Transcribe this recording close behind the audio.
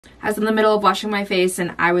I was in the middle of washing my face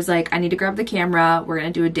and I was like, I need to grab the camera. We're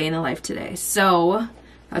gonna do a day in the life today. So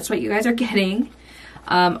that's what you guys are getting.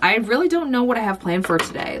 I really don't know what I have planned for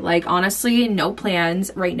today. Like, honestly, no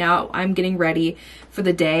plans. Right now, I'm getting ready for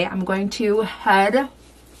the day. I'm going to head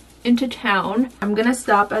into town. I'm gonna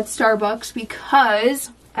stop at Starbucks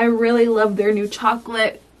because I really love their new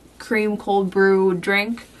chocolate cream cold brew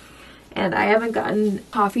drink. And I haven't gotten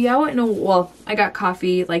coffee out in a, well, I got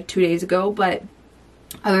coffee like 2 days ago, but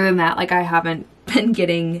other than that, like, I haven't been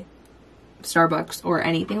getting Starbucks or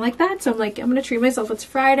anything like that. So I'm like, I'm gonna treat myself. It's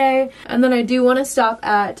Friday. And then I do want to stop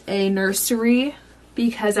at a nursery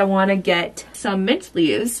because I want to get some mint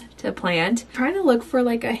leaves to plant. I'm trying to look for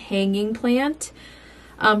like a hanging plant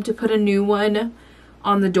to put a new one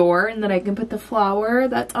on the door, and then I can put the flower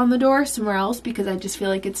that's on the door somewhere else because I just feel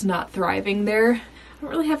like it's not thriving there. I don't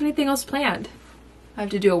really have anything else planned. I have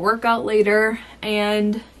to do a workout later,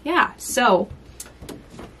 and yeah, so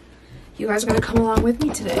you guys are gonna come along with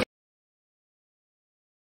me today.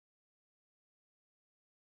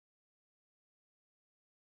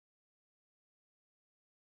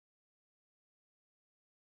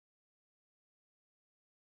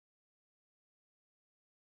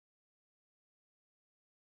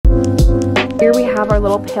 Here we have our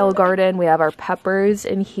little pale garden. We have our peppers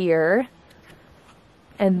in here.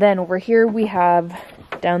 And then over here we have,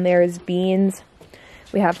 down there is beans.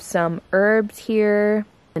 We have some herbs here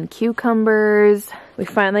and cucumbers. We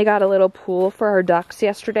finally got a little pool for our ducks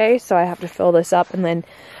yesterday, so I have to fill this up. And then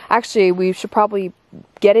actually we should probably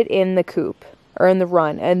get it in the coop or in the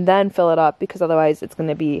run and then fill it up because otherwise it's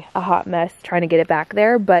gonna be a hot mess trying to get it back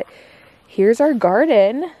there. But here's our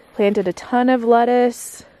garden. Planted a ton of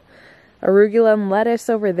lettuce. Arugula and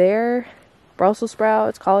lettuce over there, Brussels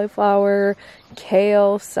sprouts, cauliflower,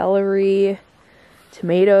 kale, celery,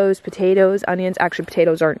 tomatoes, potatoes, onions. Actually,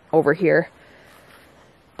 potatoes aren't over here,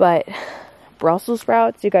 but Brussels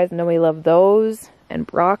sprouts, you guys know we love those, and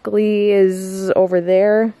broccoli is over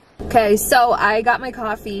there. Okay, so I got my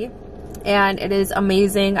coffee and it is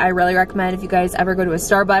amazing. I really recommend if you guys ever go to a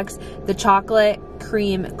Starbucks, the chocolate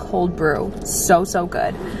cream cold brew. So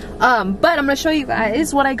good. But I'm gonna show you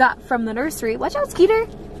guys what I got from the nursery. Watch out, Skeeter.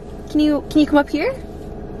 Can you come up here?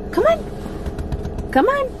 Come on. Come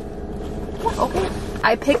on. Okay.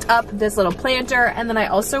 I picked up this little planter, and then I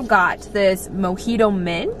also got this mojito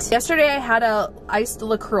mint. Yesterday I had a iced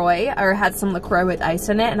LaCroix, or had some LaCroix with ice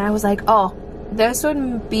in it, and I was like, oh, this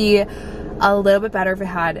would be a little bit better if it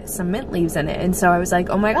had some mint leaves in it. And so I was like,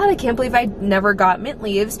 oh my god, I can't believe I never got mint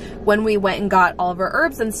leaves when we went and got all of our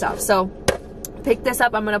herbs and stuff. So pick this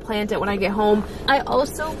up. I'm gonna plant it when I get home. I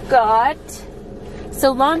also got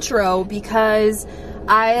cilantro because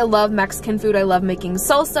I love Mexican food. I love making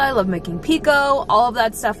salsa, I love making pico, all of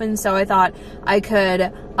that stuff. And so I thought I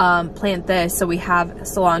could plant this so we have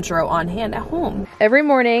cilantro on hand at home. Every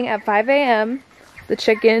morning at 5 a.m. the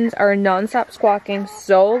chickens are non-stop squawking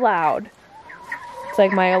so loud. It's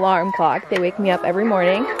like my alarm clock. They wake me up every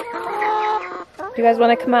morning. Do you guys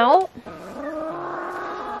want to come out?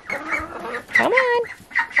 Come on.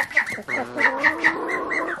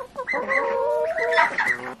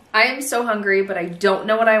 I am so hungry, but I don't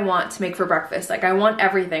know what I want to make for breakfast. Like, I want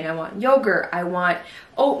everything. I want yogurt. I want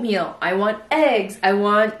oatmeal. I want eggs. I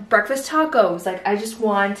want breakfast tacos. Like, I just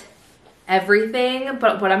want everything.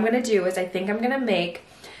 But what I'm going to do is I think I'm going to make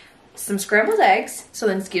some scrambled eggs, so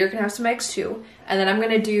then Skeeter can have some eggs too. And then I'm going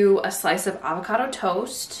to do a slice of avocado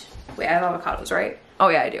toast. Wait, I have avocados, right? Oh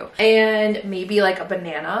yeah, I do. And maybe like a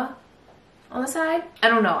banana on the side. I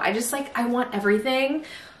don't know. I just like, I want everything,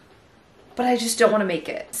 but I just don't want to make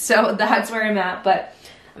it. So that's where I'm at. But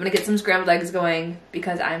I'm gonna get some scrambled eggs going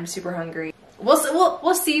because I'm super hungry.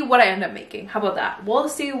 We'll see what I end up making. How about that? We'll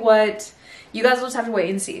see what, you guys will just have to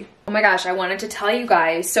wait and see. Oh my gosh, I wanted to tell you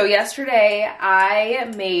guys. So yesterday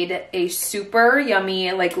I made a super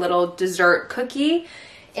yummy like little dessert cookie,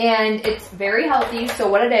 and it's very healthy. So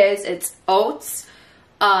what it is, it's oats,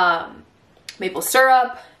 maple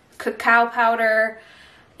syrup, cacao powder,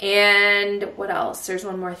 and what else? There's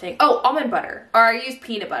one more thing. Oh, almond butter. Or I use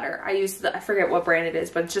peanut butter. I forget what brand it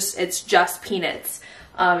is, but it's just peanuts.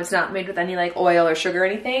 It's not made with any like oil or sugar or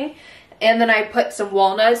anything. And then I put some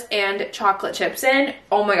walnuts and chocolate chips in.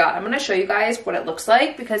 Oh my god, I'm gonna show you guys what it looks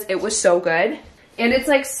like because it was so good. And it's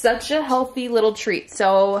like such a healthy little treat.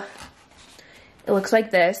 So it looks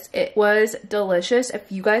like this. It was delicious.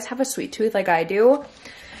 If you guys have a sweet tooth like I do,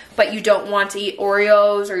 but you don't want to eat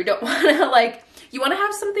Oreos, or you don't want to like, you want to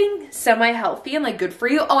have something semi-healthy and like good for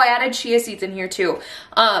you. Oh, I added chia seeds in here too.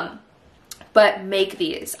 but make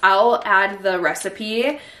these. I'll add the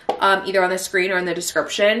recipe either on the screen or in the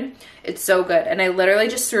description. It's so good. And I literally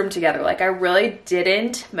just threw them together. Like, I really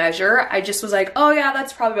didn't measure. I just was like, oh yeah,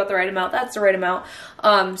 that's probably about the right amount. That's the right amount.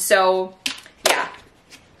 So yeah,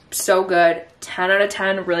 so good. 10 out of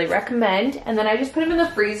 10, really recommend. And then I just put them in the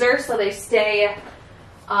freezer so they stay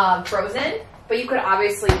frozen, but you could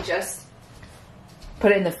obviously just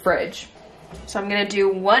put it in the fridge. So I'm gonna do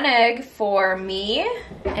 1 egg for me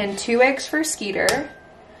and 2 eggs for Skeeter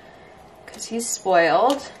because he's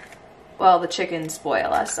spoiled. Well, the chickens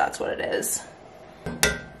spoil us, that's what it is.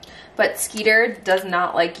 But Skeeter does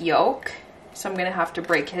not like yolk, so I'm gonna have to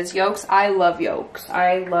break his yolks. I love yolks.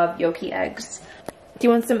 I love yolky eggs. Do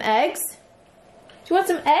you want some eggs? Do you want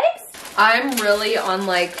some eggs? I'm really on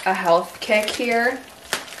like a health kick here.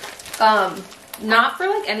 Not for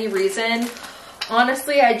like any reason.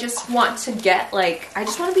 Honestly, I just want to get like, I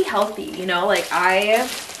just want to be healthy, you know? Like, I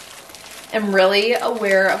am really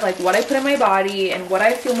aware of like what I put in my body and what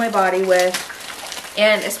I fuel my body with.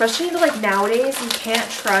 And especially like nowadays, you can't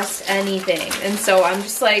trust anything. And so I'm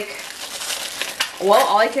just like, well,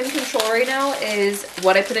 all I can control right now is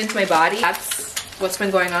what I put into my body. That's what's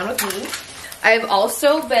been going on with me. I've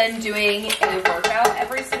also been doing a workout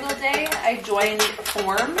every single day. I joined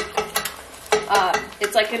Form.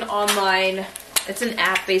 It's like an online, it's an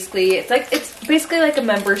app basically. It's basically like a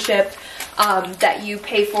membership that you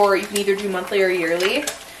pay for. You can either do monthly or yearly.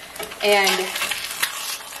 And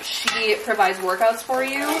she provides workouts for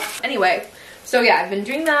you. Anyway, so yeah, I've been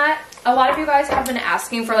doing that. A lot of you guys have been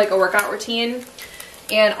asking for like a workout routine.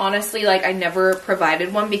 And honestly, like, I never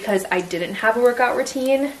provided one because I didn't have a workout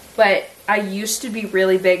routine. But I used to be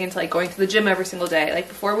really big into like going to the gym every single day. Like,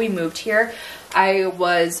 before we moved here, I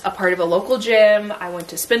was a part of a local gym. I went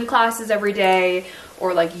to spin classes every day,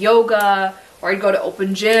 or like yoga, or I'd go to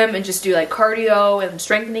open gym and just do like cardio and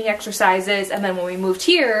strengthening exercises. And then when we moved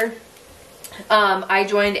here, I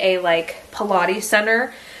joined a like Pilates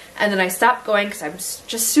center. And then I stopped going because I'm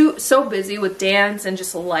just so busy with dance and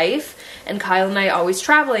just life. And Kyle and I always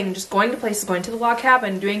traveling, just going to places, going to the log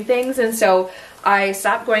cabin, doing things. And so I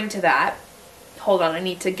stopped going to that. Hold on, I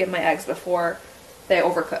need to get my eggs before they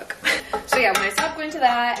overcook. So yeah, when I stopped going to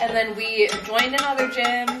that, and then we joined another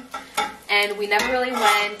gym, and we never really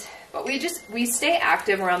went. But we stay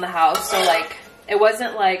active around the house. So like, it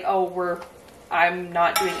wasn't like, oh, I'm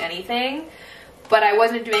not doing anything. But I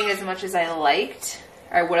wasn't doing as much as I liked.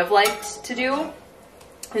 I would have liked to do.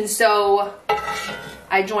 And so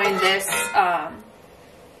I joined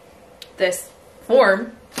this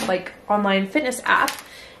Form, like, online fitness app,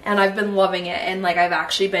 and I've been loving it, and like, I've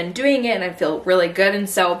actually been doing it and I feel really good. And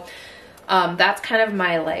so that's kind of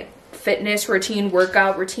my like fitness routine,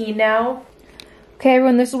 workout routine now. Okay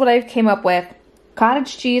everyone, this is what I came up with.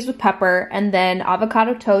 Cottage cheese with pepper, and then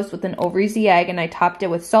avocado toast with an over easy egg, and I topped it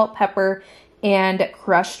with salt, pepper, and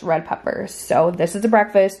crushed red peppers. So this is a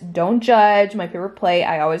breakfast. Don't judge my paper plate.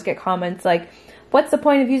 I always get comments like, what's the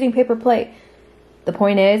point of using paper plate? The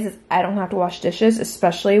point is I don't have to wash dishes,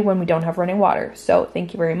 especially when we don't have running water. So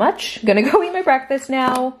thank you very much. I'm gonna go eat my breakfast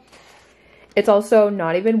now. It's also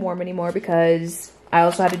not even warm anymore because I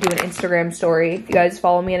also had to do an Instagram story. If you guys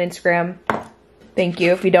follow me on Instagram, thank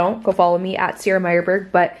you. If you don't, go follow me at Sierra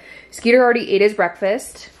Meyerberg. But Skeeter already ate his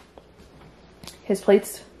breakfast. His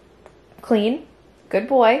plate's clean. Good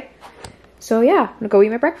boy. So yeah, I'm gonna go eat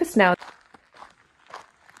my breakfast now.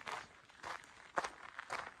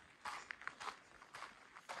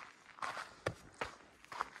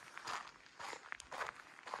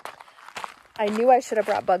 I knew I should have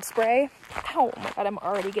brought bug spray. Oh my god, I'm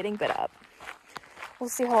already getting bit up. We'll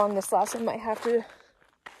see how long this lasts. I might have to...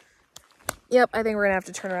 Yep, I think we're gonna have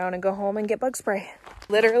to turn around and go home and get bug spray.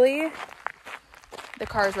 Literally, the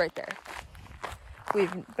car's right there.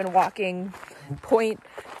 We've been walking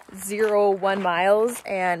 0.01 miles,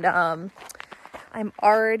 and I'm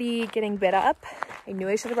already getting bit up. I knew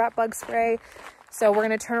I should have brought bug spray. So we're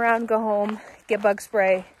gonna turn around and go home, get bug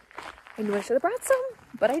spray. I knew I should have brought some,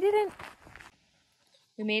 but I didn't.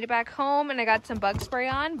 We made it back home and I got some bug spray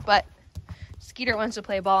on, but Skeeter wants to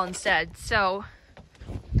play ball instead. So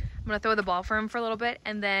I'm gonna throw the ball for him for a little bit,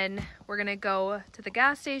 and then we're gonna go to the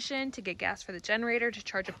gas station to get gas for the generator to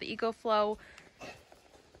charge up the EcoFlow.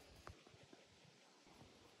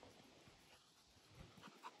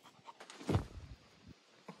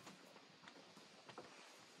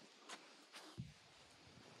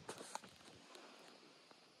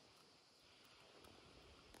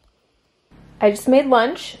 I just made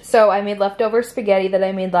lunch, so I made leftover spaghetti that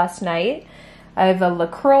I made last night. I have a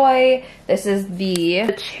LaCroix. This is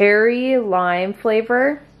the cherry lime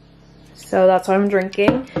flavor, so that's what I'm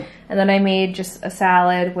drinking. And then I made just a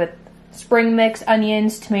salad with spring mix,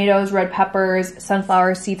 onions, tomatoes, red peppers,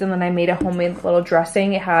 sunflower seeds, and then I made a homemade little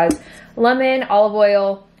dressing. It has lemon, olive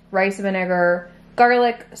oil, rice vinegar,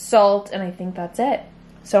 garlic, salt, and I think that's it.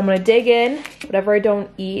 So I'm gonna dig in. Whatever I don't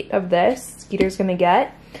eat of this, Skeeter's gonna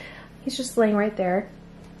get. He's just laying right there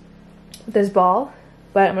with his ball,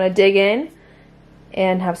 but I'm gonna dig in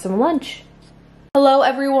and have some lunch. Hello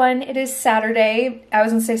everyone, it is Saturday. I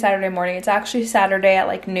was gonna say Saturday morning. It's actually Saturday at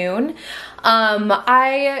like noon.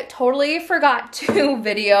 I totally forgot to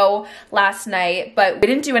video last night, but we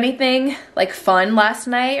didn't do anything like fun last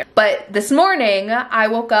night. But this morning I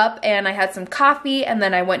woke up and I had some coffee and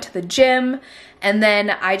then I went to the gym and then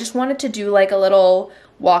I just wanted to do like a little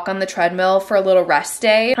walk on the treadmill for a little rest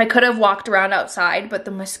day. I could have walked around outside, but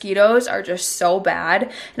the mosquitoes are just so bad.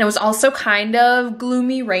 And it was also kind of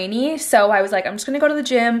gloomy, rainy. So I was like, I'm just gonna go to the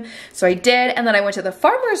gym. So I did, and then I went to the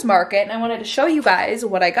farmer's market and I wanted to show you guys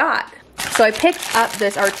what I got. So I picked up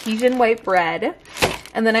this artesian white bread,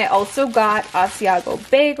 and then I also got Asiago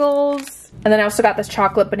bagels, and then I also got this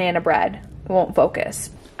chocolate banana bread. It won't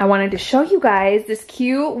focus. I wanted to show you guys this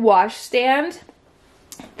cute wash stand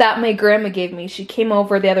that my grandma gave me. She came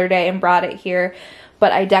over the other day and brought it here,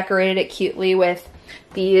 but I decorated it cutely with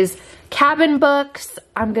these cabin books.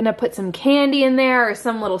 I'm gonna put some candy in there or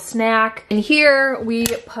some little snack. And here we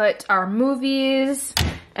put our movies,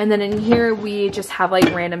 and then in here we just have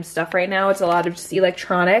like random stuff right now. It's a lot of just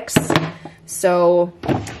electronics. So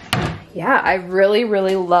yeah, I really,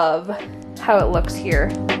 really love how it looks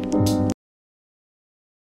here.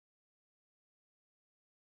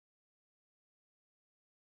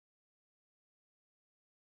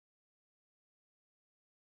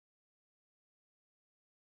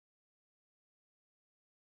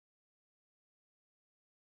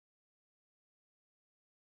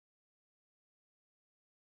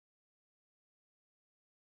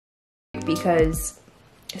 Because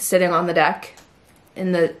sitting on the deck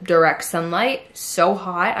in the direct sunlight, so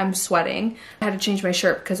hot, I'm sweating. I had to change my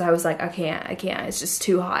shirt because I was like, I can't, it's just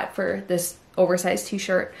too hot for this oversized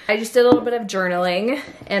t-shirt. I just did a little bit of journaling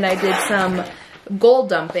and I did some goal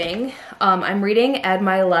dumping. I'm reading Ed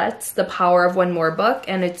Milet's The Power of One More book,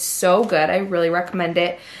 and it's so good. I really recommend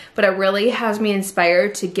it, but it really has me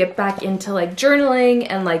inspired to get back into like journaling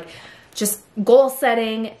and like just goal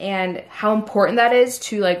setting and how important that is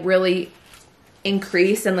to like really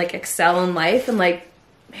increase and like excel in life and like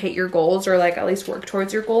hit your goals, or like at least work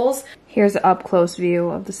towards your goals. Here's an up close view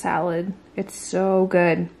of the salad. It's so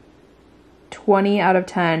good. 20 out of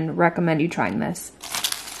 10 recommend you trying this.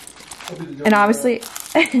 And obviously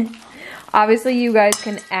obviously you guys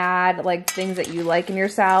can add like things that you like in your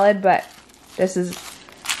salad, but this is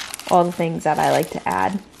all the things that I like to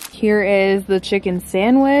add. Here is the chicken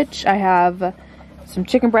sandwich. I have some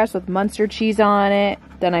chicken breast with Munster cheese on it.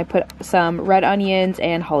 Then I put some red onions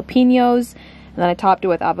and jalapenos. And then I topped it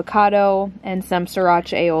with avocado and some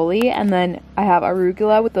sriracha aioli. And then I have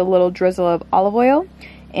arugula with a little drizzle of olive oil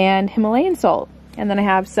and Himalayan salt. And then I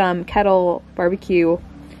have some kettle barbecue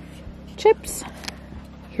chips.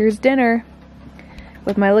 Here's dinner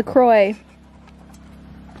with my LaCroix.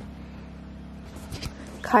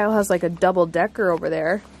 Kyle has like a double decker over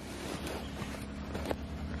there.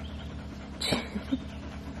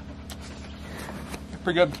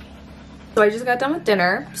 Pretty good. So I just got done with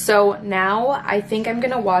dinner. So now I think I'm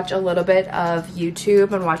gonna watch a little bit of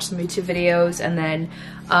YouTube and watch some YouTube videos, and then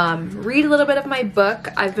read a little bit of my book.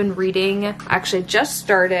 I've been reading, actually just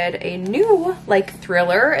started a new like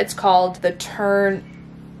thriller. It's called The Turn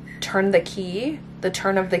of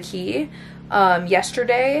the Key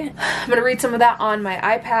yesterday. I'm gonna read some of that on my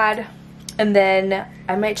iPad, and then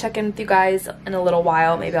I might check in with you guys in a little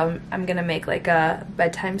while. Maybe I'm gonna make like a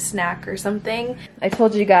bedtime snack or something. I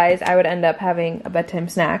told you guys I would end up having a bedtime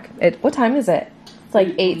snack. What time is it? It's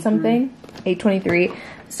like 8 something, 8:23.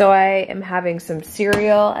 So I am having some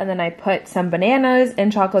cereal, and then I put some bananas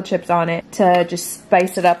and chocolate chips on it to just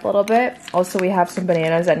spice it up a little bit. Also, we have some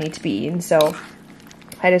bananas that need to be eaten, so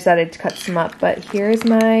I decided to cut some up. But here's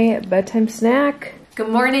my bedtime snack. Good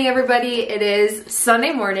morning, everybody. It is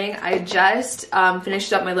Sunday morning. I just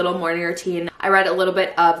finished up my little morning routine. I read a little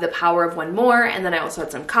bit of The Power of One More, and then I also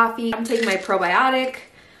had some coffee. I'm taking my probiotic.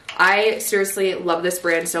 I seriously love this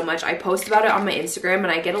brand so much. I post about it on my Instagram and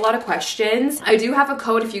I get a lot of questions. I do have a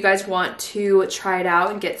code if you guys want to try it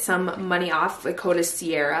out and get some money off. The code is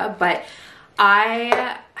Sierra, but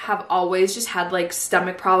I have always just had like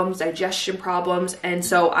stomach problems, digestion problems, and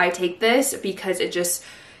so I take this because it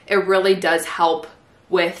really does help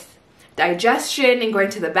with digestion and going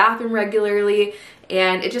to the bathroom regularly,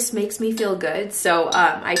 and it just makes me feel good. So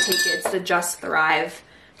I take it. It's the Just Thrive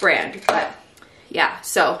brand. But yeah,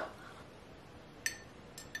 so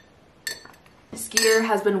Skeeter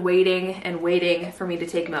has been waiting and waiting for me to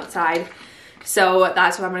take him outside. So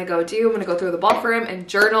that's what I'm gonna go do. I'm gonna go through the ball for him and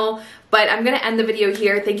journal. But I'm gonna end the video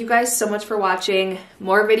here. Thank you guys so much for watching.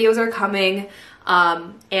 More videos are coming.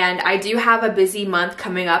 And I do have a busy month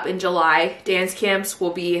coming up in July. Dance camps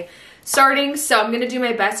will be starting, so I'm gonna do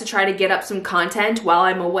my best to try to get up some content while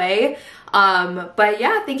I'm away. But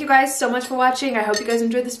yeah, thank you guys so much for watching. I hope you guys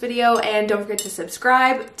enjoyed this video, and don't forget to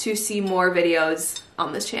subscribe to see more videos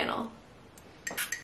on this channel.